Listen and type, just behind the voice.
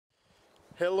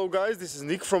Hello guys, this is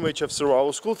Nick from HF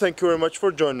Survival School. Thank you very much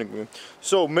for joining me.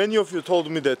 So many of you told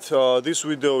me that this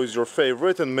video is your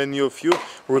favorite and many of you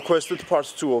requested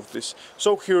part 2 of this.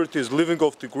 So here it is, Living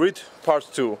Off the Grid part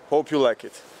 2. Hope you like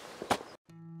it.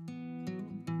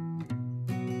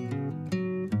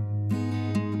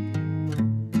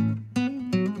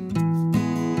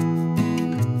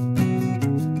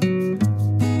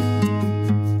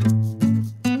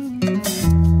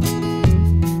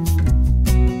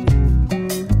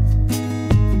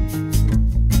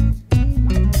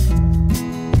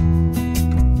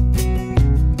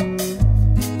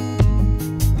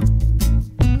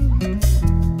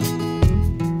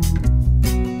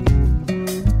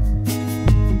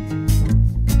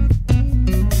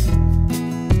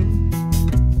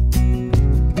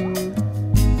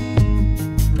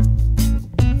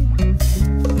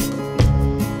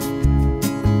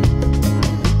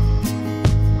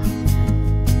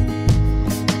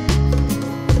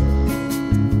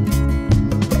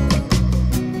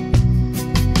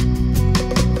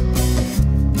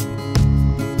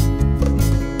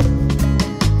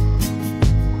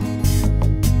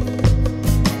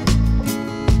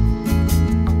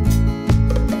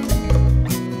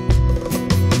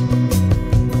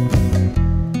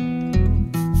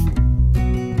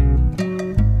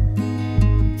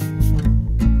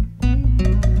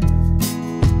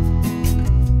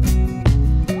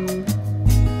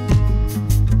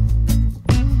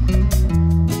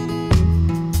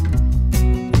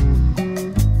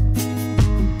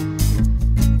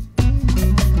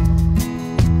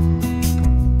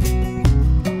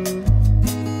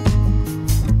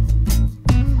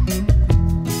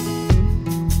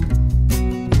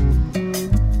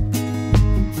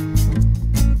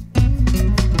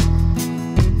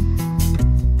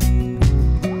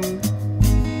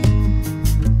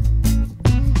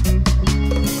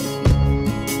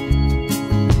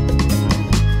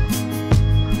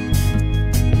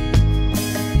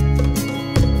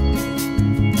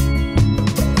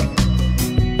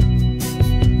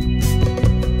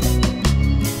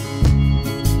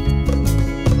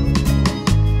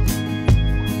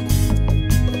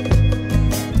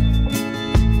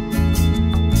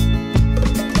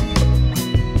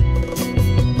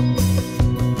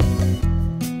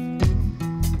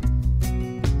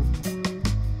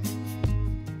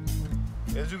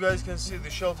 As you guys can see, the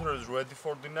shelter is ready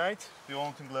for the night. The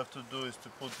only thing left to do is to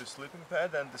put the sleeping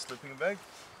pad and the sleeping bag,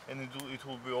 and it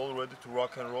will be all ready to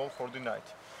rock and roll for the night.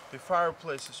 The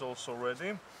fireplace is also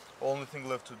ready. Only thing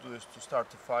left to do is to start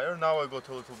the fire. Now I got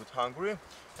a little bit hungry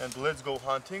and let's go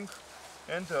hunting,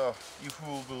 and if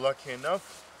we will be lucky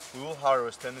enough, we will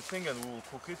harvest anything and we will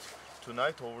cook it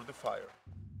tonight over the fire.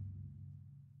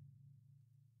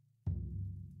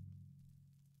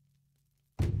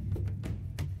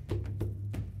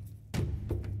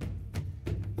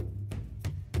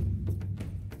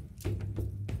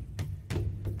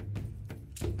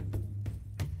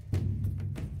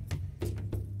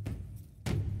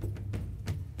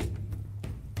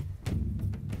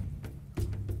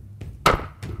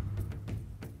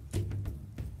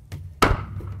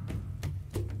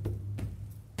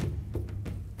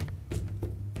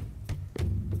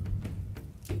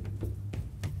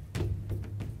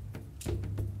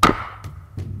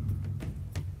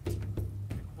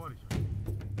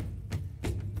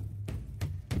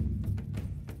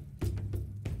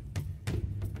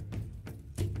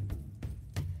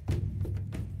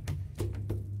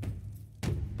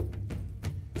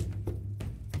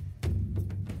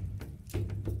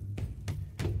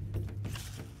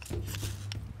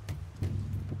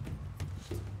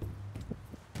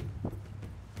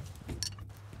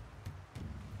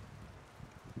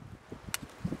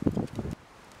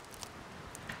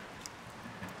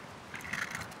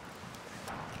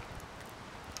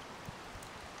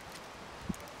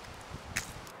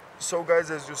 So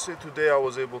guys, as you see, today I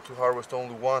was able to harvest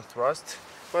only one thrust,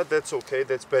 but that's okay,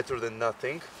 that's better than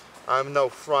nothing. I'm now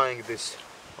frying these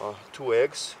 2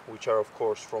 eggs, which are of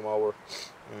course from our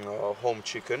home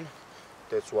chicken.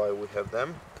 That's why we have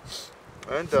them.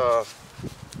 And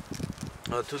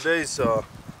today's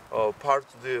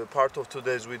part of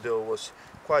today's video was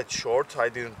quite short. I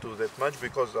didn't do that much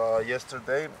because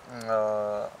yesterday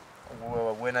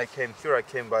when I came here, I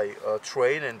came by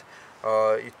train, and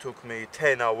it took me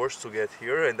 10 hours to get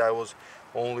here, and I was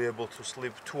only able to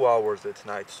sleep 2 hours at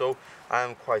night. So I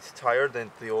am quite tired, and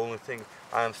the only thing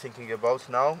I am thinking about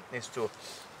now is to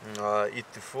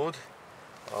eat the food,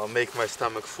 make my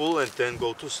stomach full, and then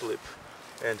go to sleep.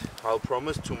 And I'll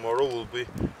promise tomorrow will be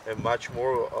a much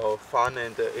more fun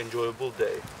and enjoyable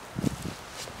day.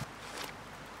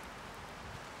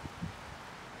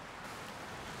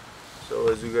 So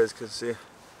as you guys can see,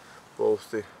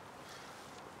 both the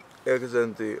eggs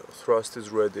and the thrust is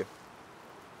ready.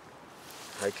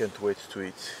 I can't wait to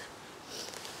eat.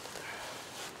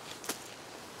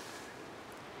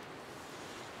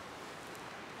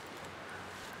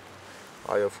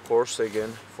 I of course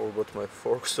again forgot my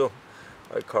fork, so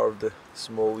I carved a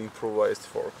small improvised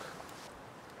fork.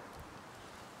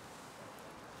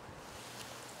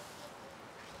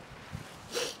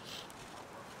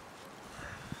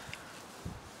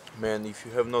 Man, if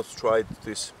you have not tried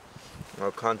these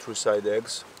countryside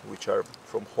eggs, which are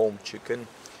from home chicken,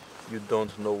 you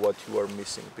don't know what you are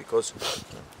missing, because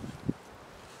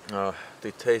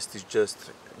the taste is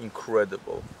just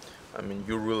incredible. I mean,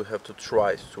 you really have to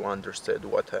try to understand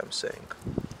what I'm saying.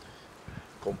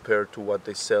 Compared to what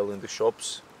they sell in the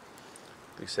shops,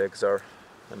 these eggs are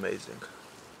amazing.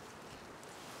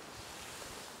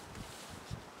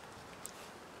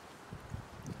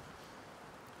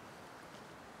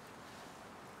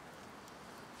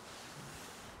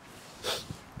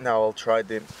 Now I'll try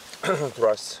the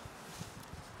thrust.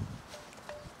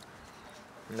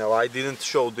 Now I didn't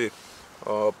show the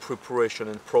preparation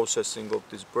and processing of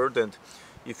this bird, and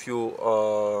if you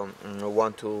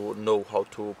want to know how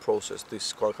to process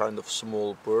this kind of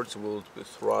small birds, will it be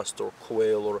thrust or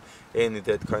quail or any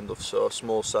that kind of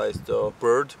small sized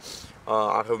bird,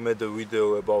 I have made a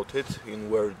video about it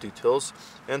in very details,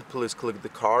 and please click the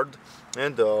card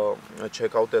and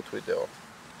check out that video.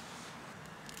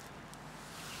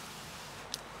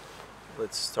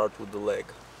 Let's start with the leg.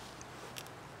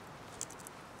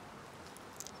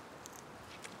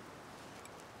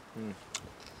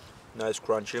 Nice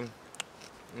crunchy.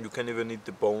 You can even eat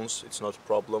the bones, it's not a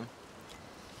problem.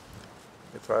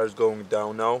 The fire is going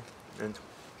down now and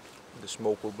the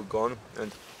smoke will be gone,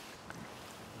 and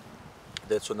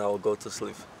that's when I will go to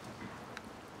sleep.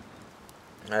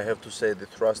 I have to say the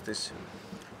thrust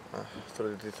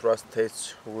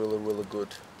tastes really good.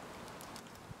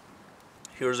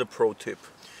 Here's a pro tip.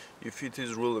 If it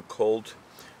is really cold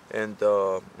and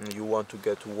you want to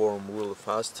get warm really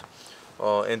fast,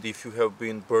 and if you have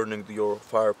been burning your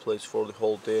fireplace for the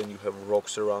whole day and you have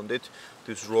rocks around it,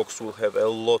 these rocks will have a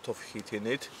lot of heat in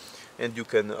it, and you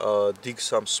can dig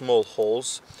some small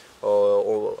holes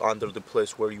or under the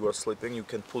place where you are sleeping. You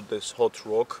can put this hot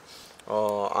rock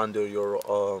under your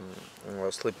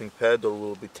sleeping pad, or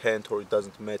will be tent, or it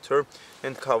doesn't matter,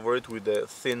 and cover it with a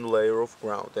thin layer of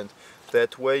ground, and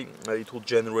that way it will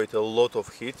generate a lot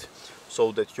of heat,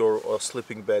 so that your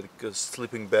sleeping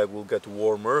bag will get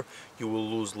warmer. You will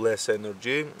lose less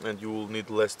energy and you will need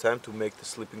less time to make the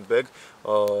sleeping bag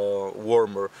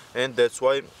warmer, and that's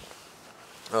why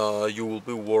you will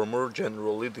be warmer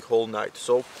generally the whole night.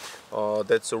 So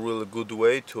that's a really good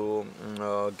way to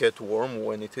get warm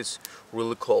when it is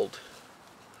really cold.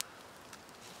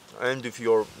 And if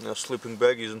your sleeping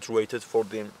bag isn't rated for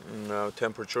the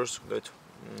temperatures that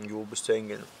you will be staying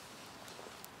in.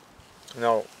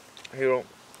 Now here,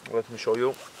 let me show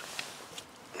you.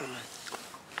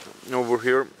 Over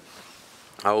here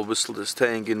I will be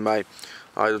staying in my,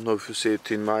 I don't know if you see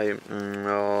it, in my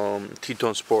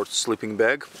Teton Sports sleeping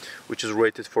bag, which is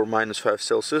rated for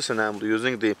 -5°C, and I'm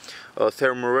using the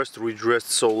Thermarest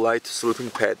Redressed So Light sleeping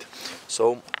pad.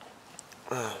 So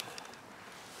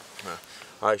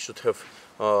I should have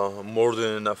more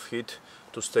than enough heat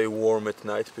to stay warm at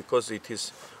night, because it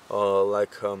is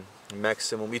like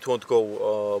maximum, it won't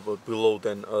go below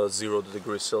than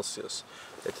 0°C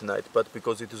at night, but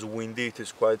because it is windy, it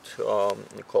is quite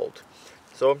cold.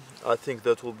 So I think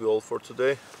that will be all for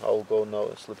today. I'll go now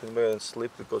in sleeping bag and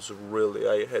sleep, because really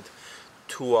I had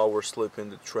 2 hours sleep in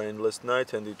the train last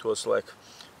night, and it was like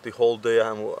the whole day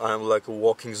I'm like a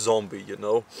walking zombie, you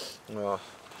know.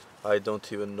 I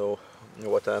don't even know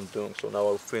what I'm doing. So now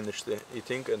I'll finish the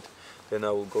eating and then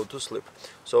I will go to sleep.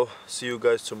 So see you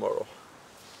guys tomorrow.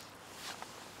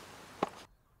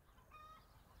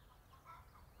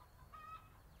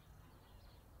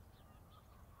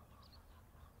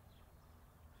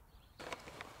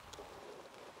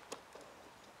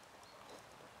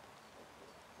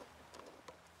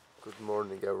 Good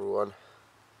morning, everyone.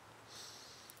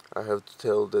 I have to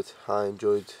tell that I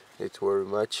enjoyed it very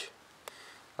much.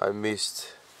 I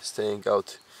missed staying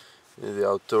out in the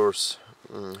outdoors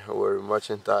very much,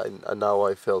 and now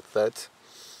I felt that,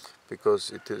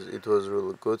 because it was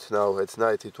really good. Now at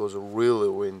night it was really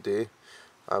windy.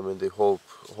 I mean, the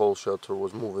whole shelter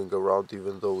was moving around,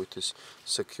 even though it is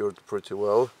secured pretty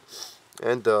well,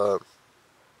 and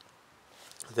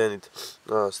then it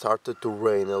started to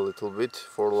rain a little bit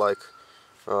for like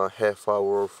half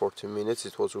hour or 40 minutes.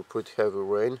 It was a pretty heavy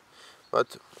rain,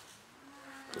 but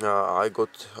I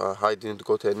didn't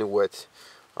got any wet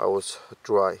I was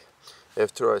dry.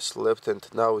 After I slept, and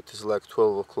now it is like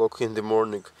 12 o'clock in the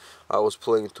morning, I was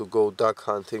planning to go duck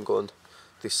hunting on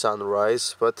the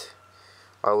sunrise, but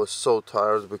I was so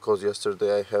tired because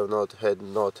yesterday I have not had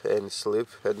any sleep,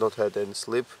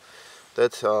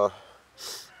 that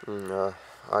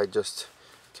I just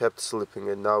kept sleeping,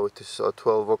 and now it is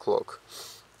 12 o'clock.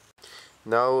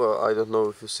 Now I don't know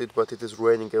if you see it, but it is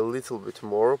raining a little bit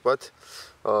more, but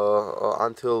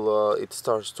until it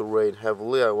starts to rain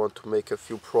heavily, I want to make a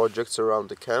few projects around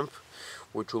the camp,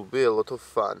 which will be a lot of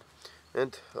fun,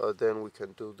 and then we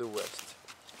can do the rest.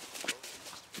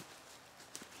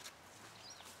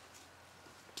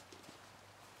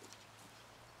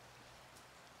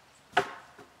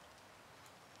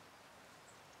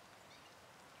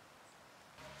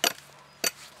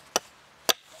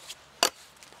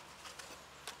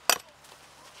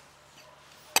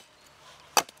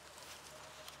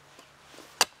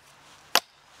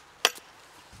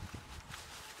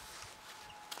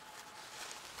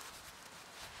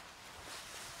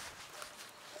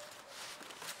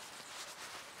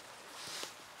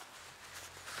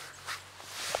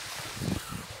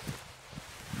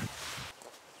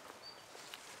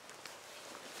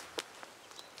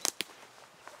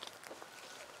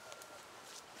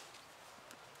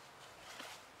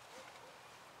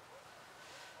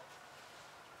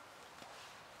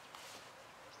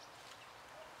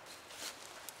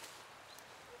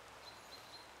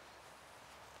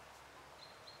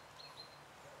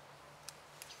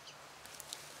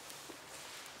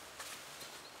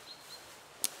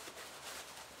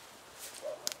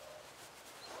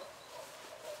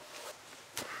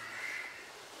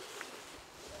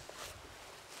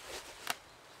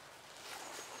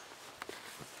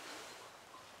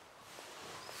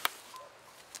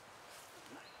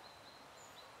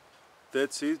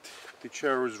 That's it, the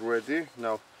chair is ready.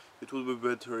 Now it would be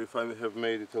better if I have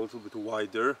made it a little bit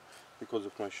wider because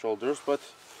of my shoulders, but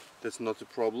that's not a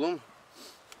problem.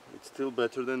 It's still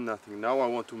better than nothing. Now I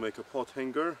want to make a pot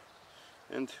hanger,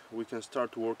 and we can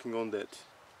start working on that.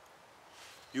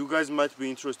 You guys might be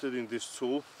interested in this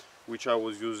tool which I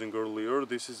was using earlier.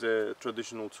 This is a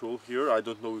traditional tool here. I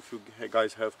don't know if you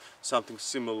guys have something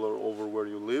similar over where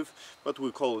you live, but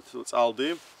we call it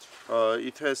Aldi.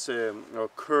 It has a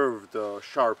curved,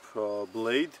 sharp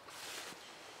blade.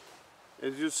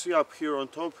 As you see up here on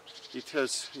top, it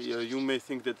has, you may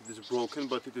think that it is broken,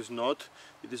 but it is not.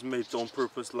 It is made on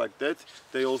purpose like that.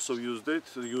 They also use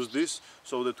this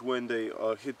so that when they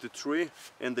hit the tree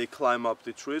and they climb up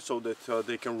the tree, so that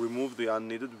they can remove the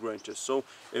unneeded branches. So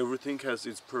everything has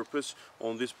its purpose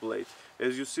on this blade.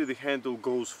 As you see, the handle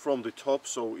goes from the top,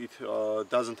 so it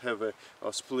doesn't have a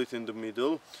split in the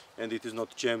middle, and it is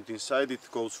not jammed inside.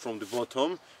 It goes from the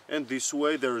bottom, and this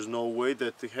way there is no way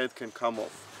that the head can come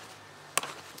off.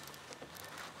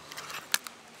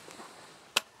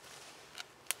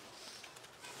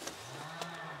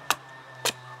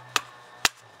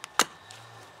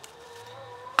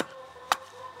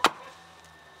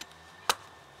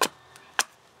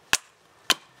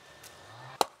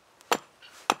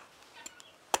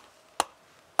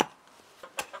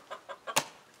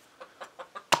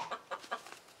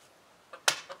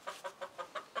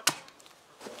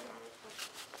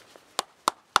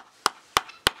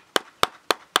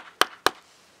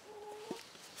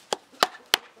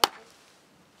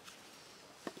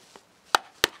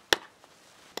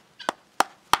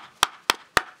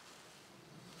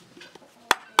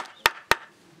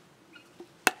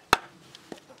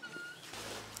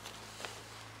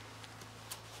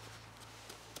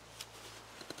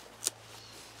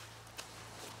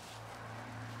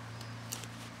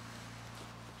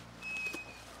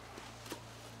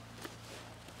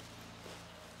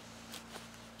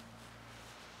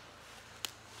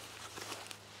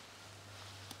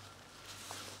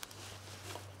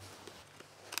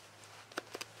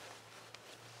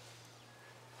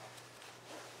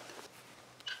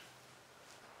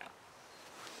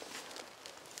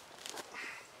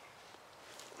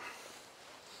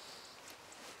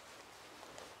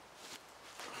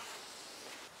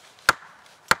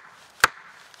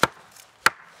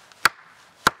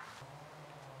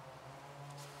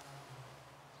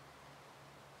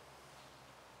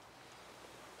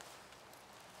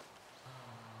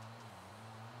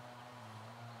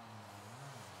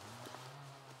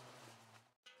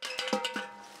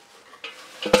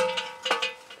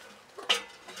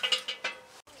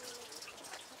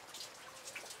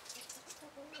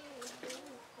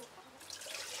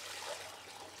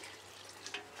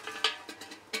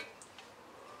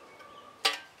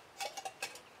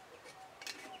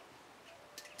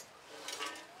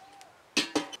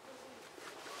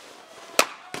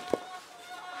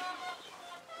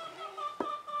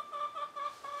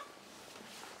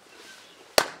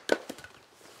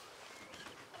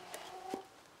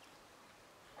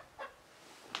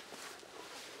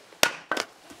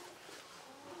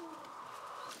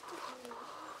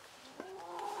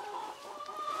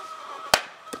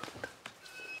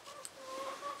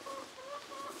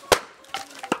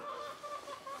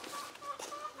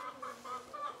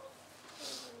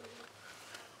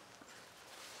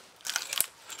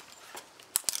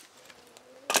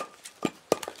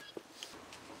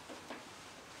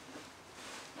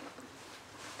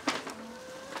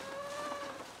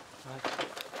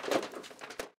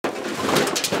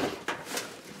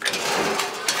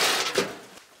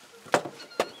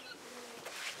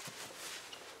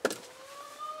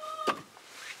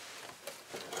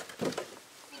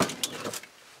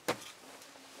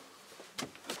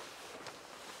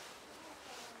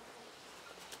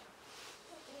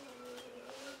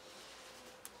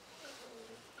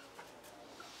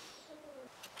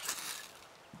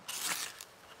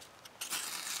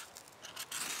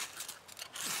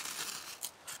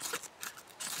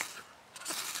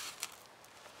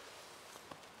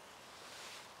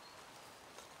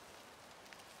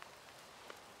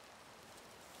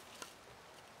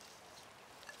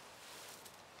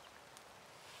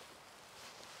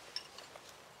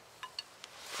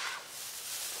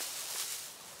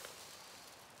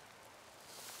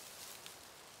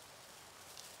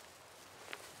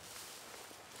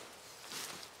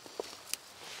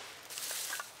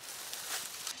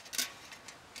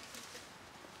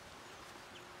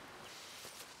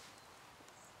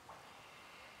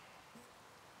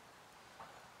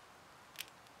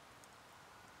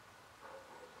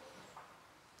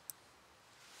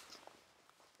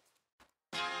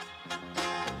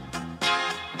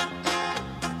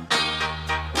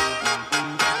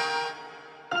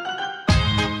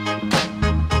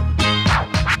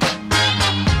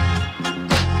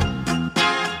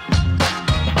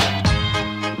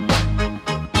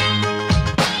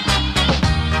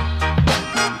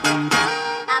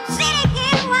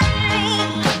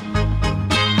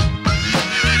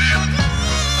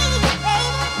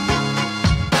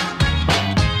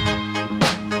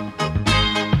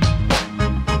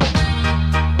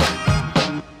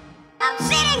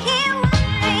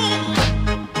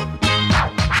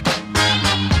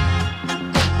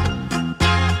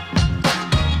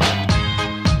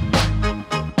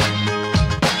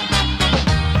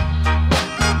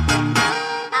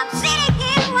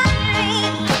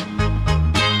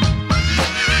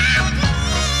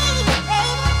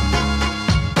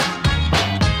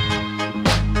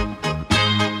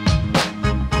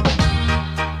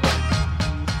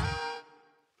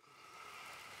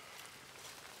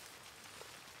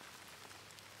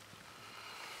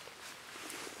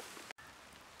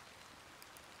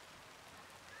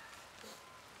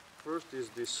 First is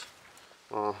this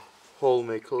hole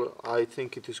maker. I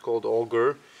think it is called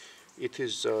auger. It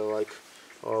is like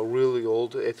really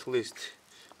old, at least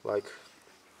like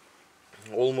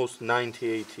almost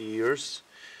 90-80 years,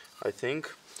 I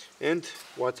think. And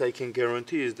what I can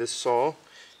guarantee is the saw.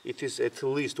 It is at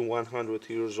least 100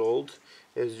 years old.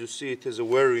 As you see, it is a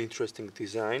very interesting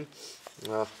design.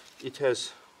 It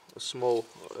has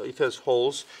it has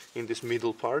holes in this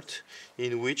middle part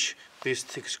in which these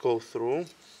sticks go through,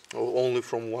 only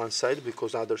from one side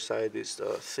because other side is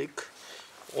thick.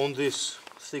 On this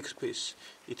thick piece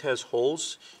it has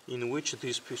holes in which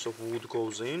this piece of wood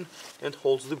goes in and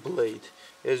holds the blade.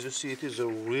 As you see, it is a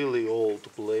really old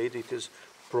blade. It is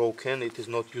broken, it is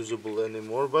not usable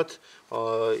anymore, but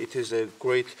it is a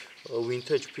great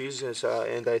vintage piece,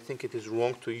 and I think it is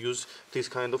wrong to use this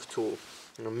kind of tool.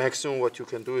 Maximum what you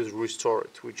can do is restore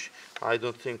it, which I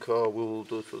don't think we will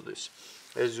do to this.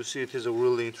 As you see, it is a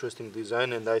really interesting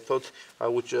design, and I thought I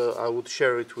would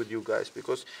share it with you guys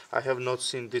because I have not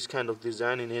seen this kind of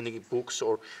design in any books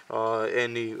or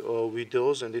any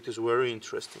videos, and it is very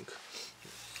interesting.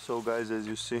 So guys, as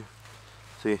you see,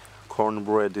 the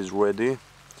cornbread is ready,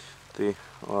 the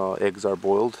eggs are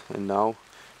boiled, and now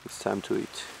it's time to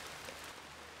eat.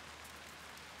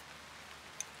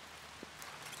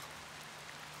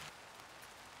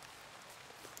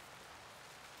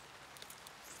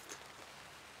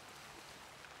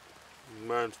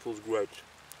 Man, it feels great.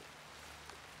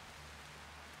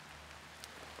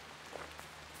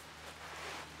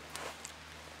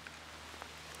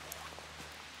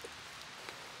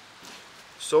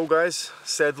 So guys,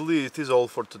 sadly it is all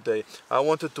for today. I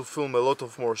wanted to film a lot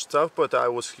of more stuff, but I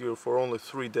was here for only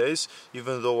 3 days,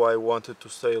 even though I wanted to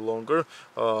stay longer.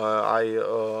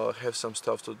 I have some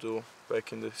stuff to do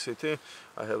back in the city.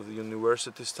 I have the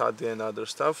university study and other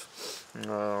stuff,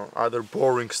 other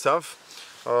boring stuff.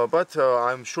 But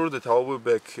I'm sure that I'll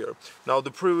be back here. Now, the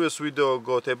previous video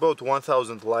got about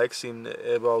 1000 likes in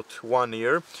about 1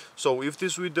 year, so if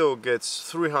this video gets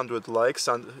 300 likes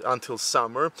until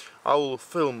summer, I will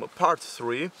film part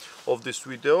 3 of this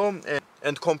video,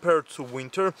 and compared to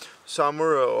winter,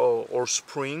 summer or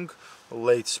spring,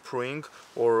 late spring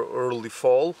or early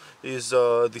fall is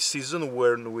the season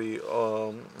when we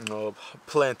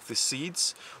plant the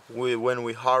seeds, when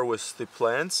we harvest the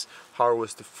plants,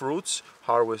 harvest the fruits,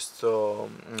 harvest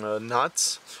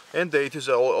nuts, and it is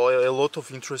a lot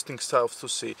of interesting stuff to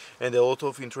see and a lot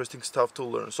of interesting stuff to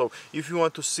learn. So if you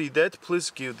want to see that, please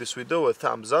give this video a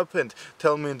thumbs up and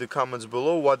tell me in the comments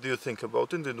below what do you think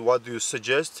about it and what do you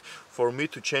suggest for me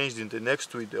to change in the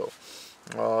next video,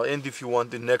 and if you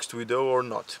want the next video or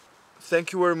not.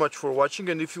 Thank you very much for watching,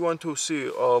 and if you want to see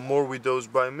more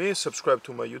videos by me, subscribe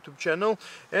to my YouTube channel,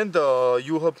 and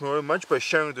you help me very much by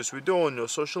sharing this video on your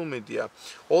social media.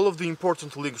 All of the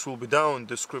important links will be down in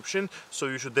the description, so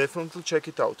you should definitely check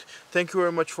it out. Thank you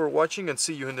very much for watching, and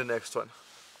see you in the next one.